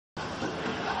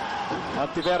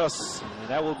Antiveros.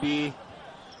 That will be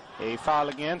a foul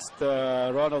against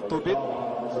Ronald Tubid.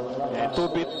 And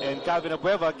Tubid and Calvin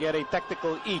Abueva get a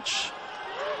technical each.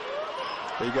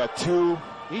 They got two.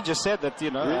 He just said that,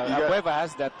 Abueva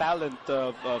has that talent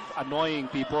of annoying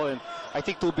people, and I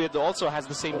think Tubid also has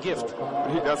the same gift.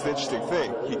 That's the interesting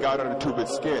thing. He got under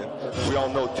Tubid's skin. We all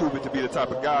know Tubid to be the type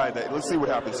of guy that, let's see what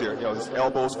happens here. His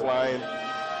elbows flying.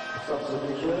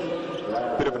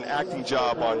 Bit of an acting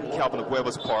job on Calvin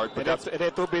Abueva's part. But and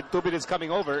then Tubid is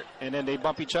coming over, and then they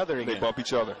bump each other again. They bump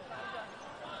each other.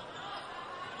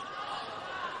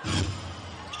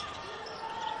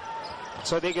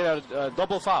 So they get a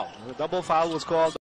double foul. The double foul was called